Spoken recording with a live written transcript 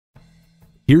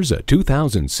Here's a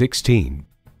 2016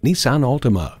 Nissan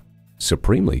Altima.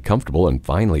 Supremely comfortable and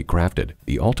finely crafted,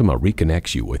 the Altima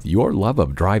reconnects you with your love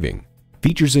of driving.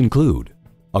 Features include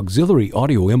auxiliary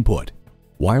audio input,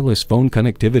 wireless phone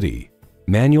connectivity,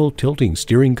 manual tilting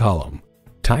steering column,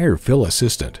 tire fill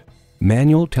assistant,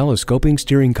 manual telescoping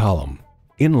steering column,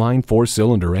 inline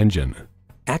 4-cylinder engine,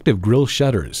 active grille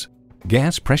shutters,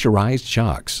 gas pressurized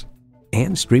shocks,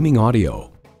 and streaming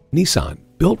audio. Nissan,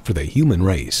 built for the human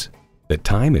race. The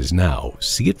time is now.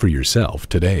 See it for yourself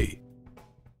today.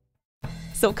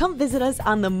 So come visit us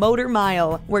on the Motor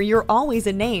Mile, where you're always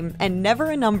a name and never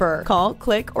a number. Call,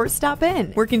 click, or stop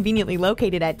in. We're conveniently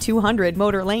located at 200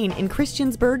 Motor Lane in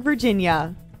Christiansburg,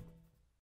 Virginia.